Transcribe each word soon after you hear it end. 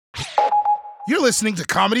You're listening to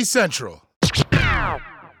Comedy Central.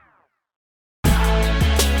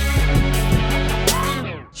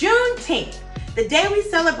 Juneteenth, the day we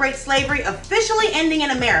celebrate slavery officially ending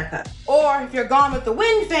in America. Or, if you're Gone with the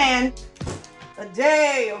Wind fan, a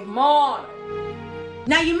day of mourning.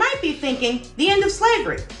 Now you might be thinking, the end of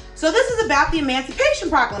slavery. So this is about the Emancipation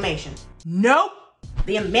Proclamation. Nope.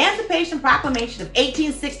 The Emancipation Proclamation of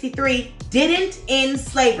 1863 didn't end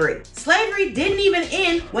slavery. Slavery didn't even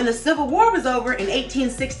end when the Civil War was over in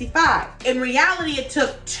 1865. In reality, it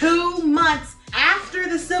took 2 months after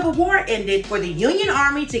the Civil War ended for the Union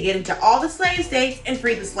Army to get into all the slave states and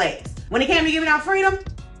free the slaves. When it came to giving out freedom,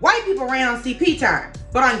 white people ran on CP time.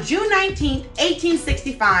 But on June 19,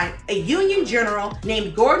 1865, a Union general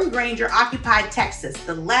named Gordon Granger occupied Texas,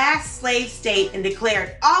 the last slave state, and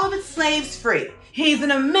declared all of its slaves free. He's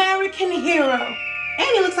an American hero. And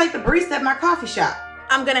he looks like the barista at my coffee shop.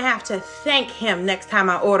 I'm gonna have to thank him next time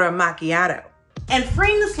I order a macchiato. And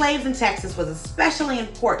freeing the slaves in Texas was especially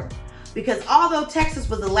important because although Texas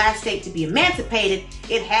was the last state to be emancipated,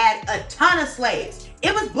 it had a ton of slaves.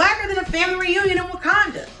 It was blacker than a family reunion in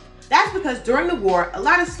Wakanda. That's because during the war, a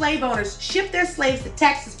lot of slave owners shipped their slaves to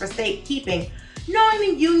Texas for safekeeping, knowing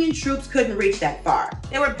the Union troops couldn't reach that far.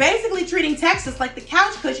 They were basically treating Texas like the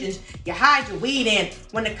couch cushions you hide your weed in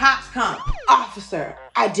when the cops come. Officer,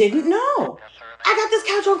 I didn't know. I got this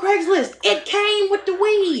couch on Craigslist. It came with the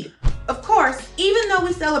weed. Of course, even though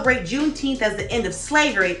we celebrate Juneteenth as the end of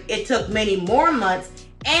slavery, it took many more months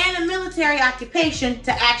and a military occupation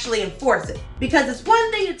to actually enforce it. Because it's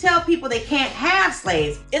one thing to tell people they can't have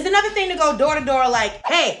slaves. It's another thing to go door to door like,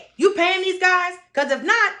 hey, you paying these guys? Because if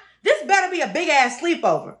not, this better be a big ass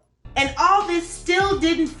sleepover. And all this still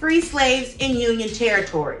didn't free slaves in Union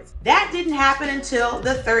territories. That didn't happen until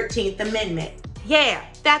the 13th Amendment. Yeah,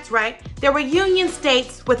 that's right. There were Union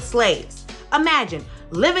states with slaves. Imagine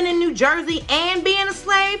living in New Jersey and being a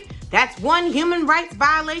slave. That's one human rights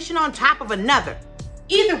violation on top of another.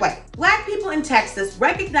 Either way, Black people in Texas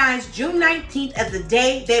recognized June 19th as the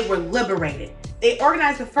day they were liberated. They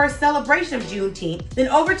organized the first celebration of Juneteenth, then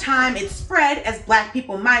over time it spread as Black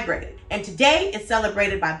people migrated. And today it's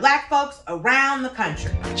celebrated by Black folks around the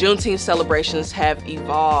country. Juneteenth celebrations have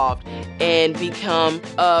evolved and become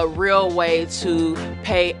a real way to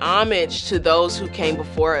pay homage to those who came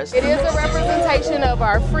before us. It is a representation of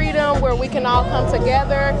our freedom where we can all come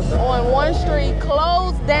together on one street,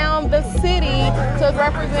 close down the city to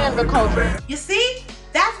represent the culture. You see,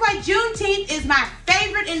 that's why Juneteenth is my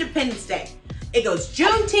favorite Independence Day. It goes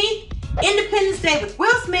Juneteenth, Independence Day with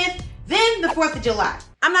Will Smith, then the 4th of July.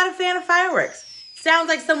 I'm not a fan of fireworks. Sounds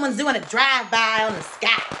like someone's doing a drive-by on the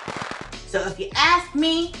sky. So if you ask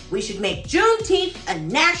me, we should make Juneteenth a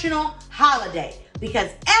national holiday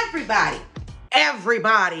because everybody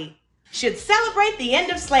should celebrate the end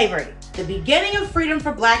of slavery, the beginning of freedom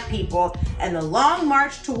for Black people, and the long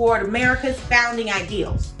march toward America's founding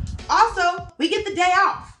ideals. Also, we get the day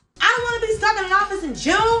off. I don't want to be stuck in an office in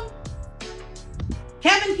June.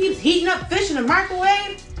 Kevin keeps heating up fish in the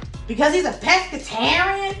microwave because he's a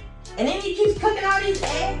pescatarian, and then he keeps cooking all these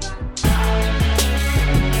eggs.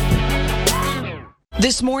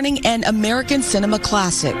 This morning, an American cinema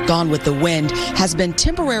classic, Gone with the Wind, has been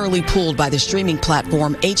temporarily pulled by the streaming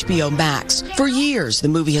platform HBO Max. For years, the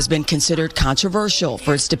movie has been considered controversial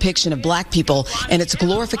for its depiction of Black people and its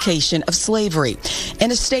glorification of slavery. In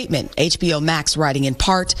a statement, HBO Max writing in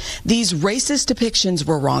part, these racist depictions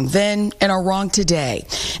were wrong then and are wrong today.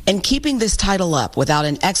 And keeping this title up without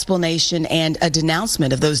an explanation and a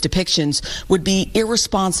denouncement of those depictions would be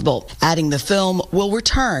irresponsible, adding the film will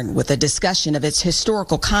return with a discussion of its historical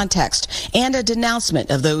context and a denouncement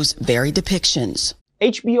of those very depictions.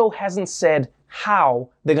 HBO hasn't said how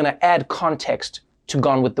they're going to add context to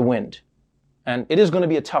Gone with the Wind. And it is going to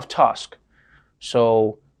be a tough task.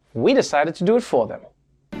 So we decided to do it for them.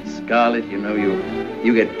 Scarlett, you know,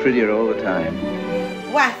 you get prettier all the time.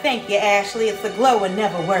 Why, thank you, Ashley. It's the glow and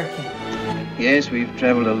never working. Yes, we've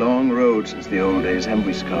traveled a long road since the old days, haven't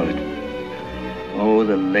we, Scarlett? Oh,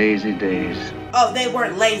 the lazy days. Oh, they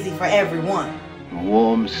weren't lazy for everyone. The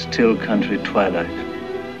warm, still country twilight.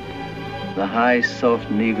 The high, soft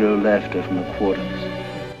Negro laughter from the quarters.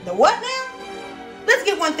 The what now? Let's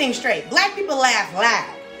get one thing straight. Black people laugh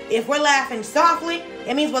loud. If we're laughing softly,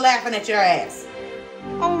 it means we're laughing at your ass.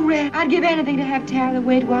 Oh, Red, I'd give anything to have Tara the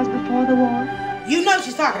way it was before the war. You know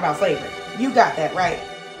she's talking about slavery. You got that right.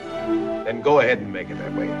 Then go ahead and make it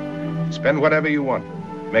that way. Spend whatever you want.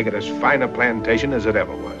 Make it as fine a plantation as it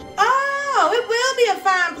ever was. Oh, it will be a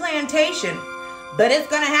fine plantation. But it's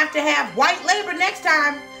gonna have to have white labor next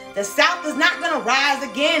time. The South is not gonna rise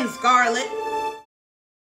again, Scarlett.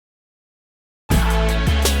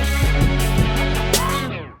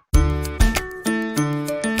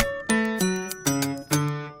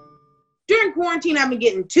 quarantine, I've been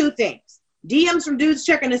getting two things. DMs from dudes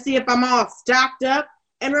checking to see if I'm all stocked up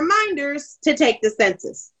and reminders to take the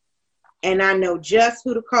census. And I know just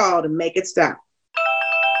who to call to make it stop.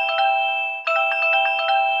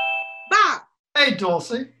 Bob. Hey,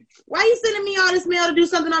 Dulce. Why are you sending me all this mail to do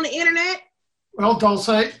something on the internet? Well,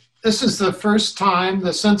 Dulce, this is the first time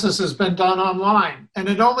the census has been done online, and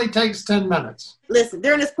it only takes 10 minutes. Listen,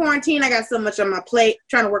 during this quarantine, I got so much on my plate,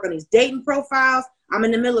 trying to work on these dating profiles. I'm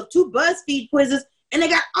in the middle of 2 BuzzFeed quizzes, and they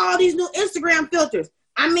got all these new Instagram filters.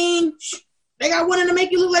 I mean, they got one to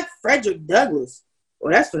make you look like Frederick Douglass.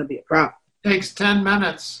 Well, that's going to be a problem. Takes 10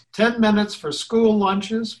 minutes. 10 minutes for school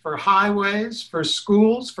lunches, for highways, for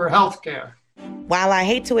schools, for healthcare. While I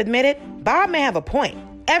hate to admit it, Bob may have a point.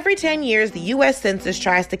 Every 10 years, the U.S. Census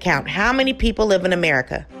tries to count how many people live in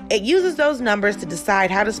America. It uses those numbers to decide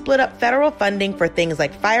how to split up federal funding for things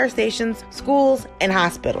like fire stations, schools, and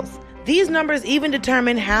hospitals. These numbers even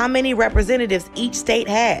determine how many representatives each state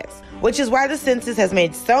has, which is why the census has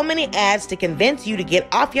made so many ads to convince you to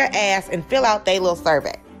get off your ass and fill out their little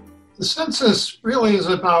survey. The census really is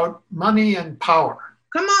about money and power.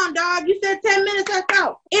 Come on, dog. You said 10 minutes, that's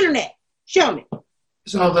out. Internet. Show me.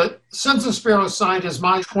 So the Census Bureau site is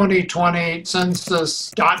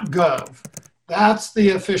my2020census.gov. That's the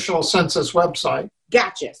official census website.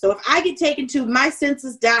 Gotcha. So if I get taken to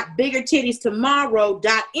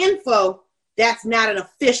mycensus.biggertittiestomorrow.info, that's not an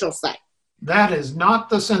official site. That is not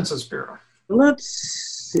the Census Bureau.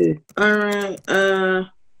 Let's see. All right.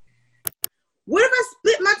 What if I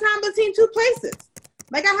split my time between 2 places?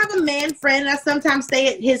 Like I have a man friend, and I sometimes stay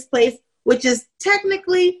at his place, which is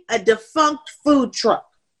technically a defunct food truck,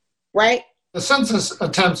 right? The census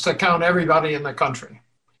attempts to count everybody in the country.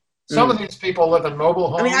 Some of these people live in mobile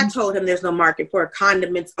homes. I mean, I told him there's no market for a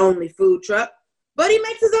condiments-only food truck, but he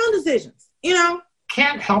makes his own decisions, you know?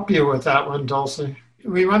 Can't help you with that one, Dulce.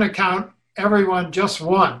 We want to count everyone just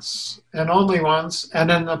once and only once, and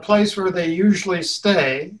in the place where they usually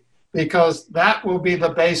stay, because that will be the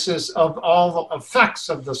basis of all the effects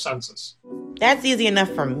of the census. That's easy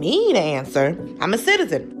enough for me to answer. I'm a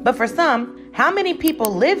citizen. But for some, how many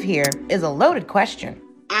people live here is a loaded question.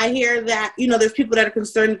 I hear that, there's people that are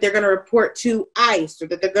concerned that they're going to report to ICE or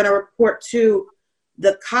that they're going to report to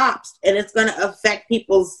the cops, and it's going to affect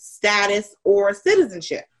people's status or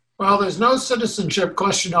citizenship. Well, there's no citizenship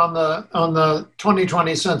question on the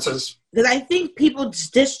 2020 census. Because I think people's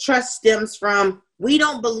distrust stems from, we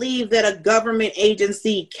don't believe that a government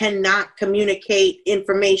agency cannot communicate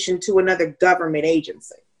information to another government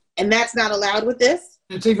agency. And that's not allowed with this?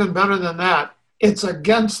 It's even better than that. It's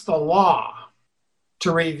against the law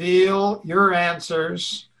to reveal your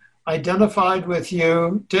answers identified with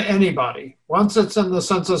you to anybody. Once it's in the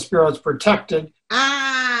Census Bureau, it's protected.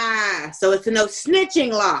 So it's a no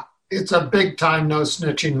snitching law. It's a big time no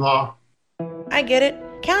snitching law. I get it.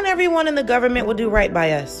 Count everyone in the government will do right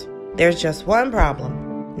by us. There's just one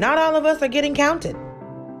problem. Not all of us are getting counted.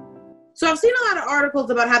 So I've seen a lot of articles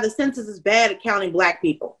about how the census is bad at counting Black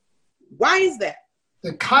people. Why is that?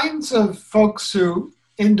 The kinds of folks who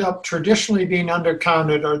end up traditionally being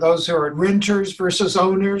undercounted are those who are renters versus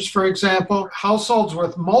owners, for example, households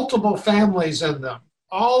with multiple families in them.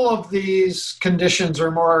 All of these conditions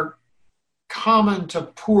are more common to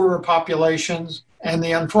poorer populations, and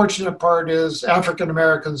the unfortunate part is African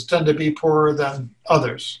Americans tend to be poorer than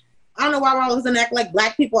others. I don't know why we're always going to act like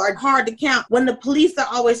Black people are hard to count when the police are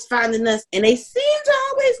always finding us, and they seem to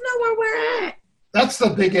always know where we're at. That's the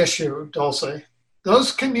big issue, Dulce.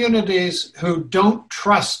 Those communities who don't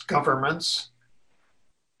trust governments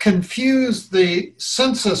confuse the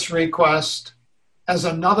census request as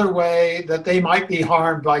another way that they might be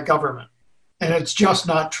harmed by government. And it's just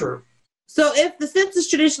not true. So if the census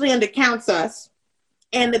traditionally undercounts us,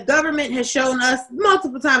 and the government has shown us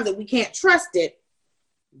multiple times that we can't trust it,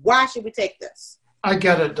 why should we take this? I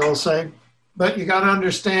get it, Dulce. But you got to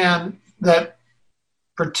understand that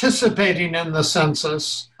participating in the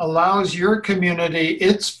census allows your community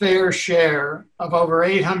its fair share of over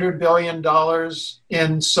 $800 billion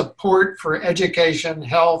in support for education,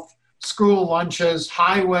 health, school lunches,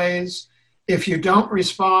 highways. If you don't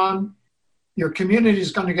respond, your community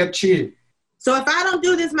is going to get cheated. So if I don't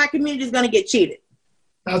do this, my community is going to get cheated.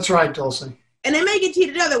 That's right, Dulce. And they may get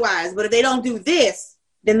cheated otherwise, but if they don't do this,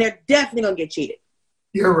 then they're definitely going to get cheated.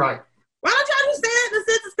 You're right. Why don't y'all just say that in the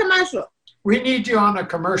census commercial? We need you on a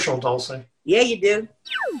commercial, Dulce. Yeah, you do.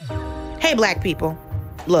 Hey, Black people.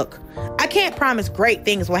 Look, I can't promise great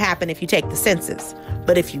things will happen if you take the census.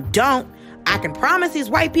 But if you don't, I can promise these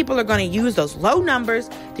white people are going to use those low numbers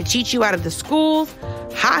to cheat you out of the schools,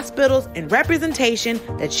 hospitals, and representation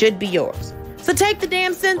that should be yours. So take the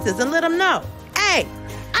damn census and let them know, hey,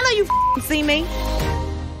 I I know you see me.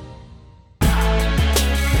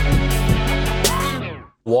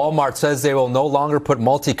 Walmart says they will no longer put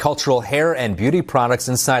multicultural hair and beauty products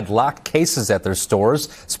inside locked cases at their stores.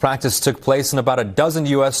 This practice took place in about a dozen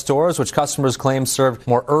U.S. stores, which customers claim served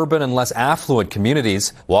more urban and less affluent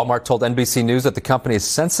communities. Walmart told NBC News that the company is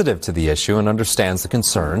sensitive to the issue and understands the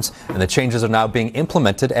concerns, and the changes are now being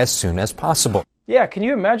implemented as soon as possible. Yeah, can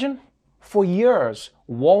you imagine? For years,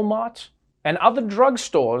 Walmart and other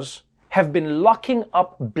drugstores have been locking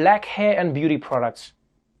up black hair and beauty products,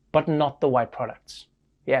 but not the white products.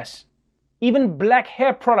 Yes, even black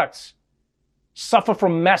hair products suffer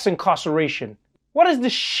from mass incarceration. What is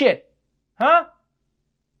this shit? Huh?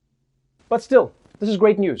 But still, this is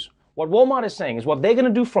great news. What Walmart is saying is what they're going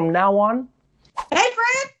to do from now on. Hey,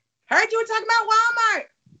 Fred, heard you were talking about Walmart.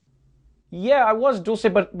 Yeah, I was, Dulce,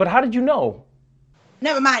 but how did you know?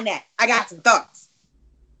 Never mind that. I got some thoughts.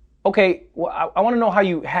 Okay, well, I want to know how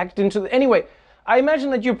you hacked into the... Anyway, I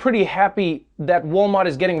imagine that you're pretty happy that Walmart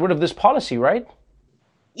is getting rid of this policy, right?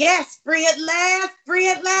 Yes, free at last, free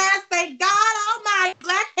at last. Thank God Almighty.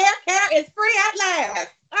 Black hair care is free at last.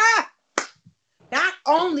 Not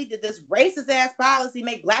only did this racist ass policy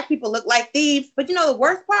make black people look like thieves, but you know the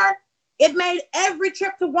worst part? It made every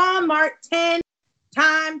trip to Walmart 10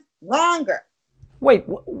 times longer. Wait,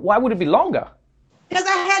 why would it be longer? Because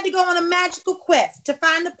I had to go on a magical quest to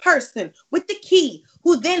find the person with the key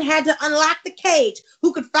who then had to unlock the cage,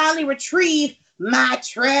 who could finally retrieve my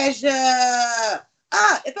treasure.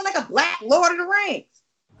 It felt like a black Lord of the Rings.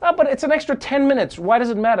 But it's an extra 10 minutes. Why does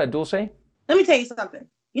it matter, Dulce? Let me tell you something.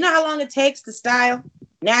 You know how long it takes to style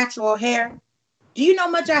natural hair? Do you know how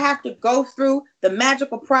much I have to go through the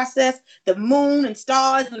magical process, the moon and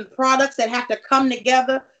stars and products that have to come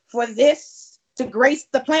together for this to grace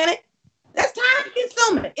the planet? That's time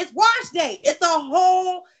consuming. It's wash day. It's a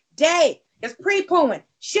whole day. It's pre-pooing,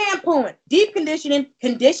 shampooing, deep conditioning,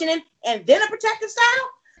 and then a protective style?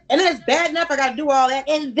 And then it's bad enough I got to do all that.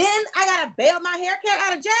 And then I got to bail my hair care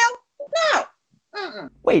out of jail? No. Mm-mm.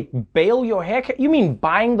 Wait, bail your hair care? You mean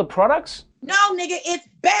buying the products? No, nigga, it's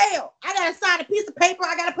bail. I got to sign a piece of paper.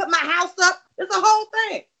 I got to put my house up. It's a whole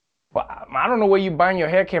thing. Well, I don't know where you're buying your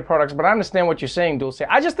hair care products, but I understand what you're saying, Dulce.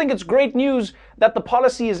 I just think it's great news that the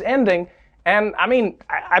policy is ending. And I mean,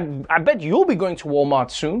 I bet you'll be going to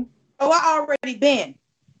Walmart soon. Oh, I already been.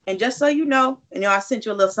 And just so you know, I sent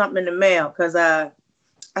you a little something in the mail because I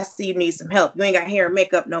see you need some help. You ain't got hair and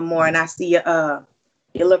makeup no more, and I see your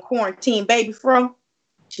little quarantine baby fro.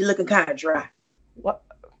 She looking kind of dry. What?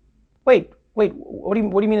 Wait. What do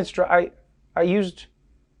you mean it's dry? I used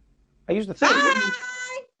the thing. Bye.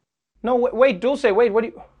 No, wait, Dulce. Wait, what do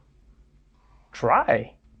you?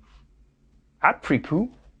 Dry? I'd pre-poo.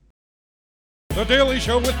 The Daily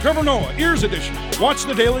Show with Trevor Noah, Ears Edition. Watch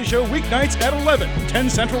The Daily Show weeknights at 11, 10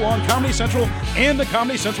 Central on Comedy Central and the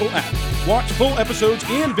Comedy Central app. Watch full episodes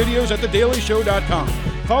and videos at thedailyshow.com.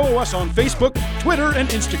 Follow us on Facebook, Twitter, and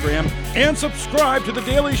Instagram, and subscribe to The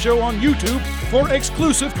Daily Show on YouTube for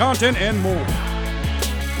exclusive content and more.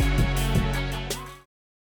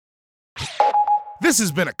 This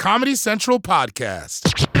has been a Comedy Central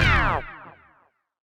podcast.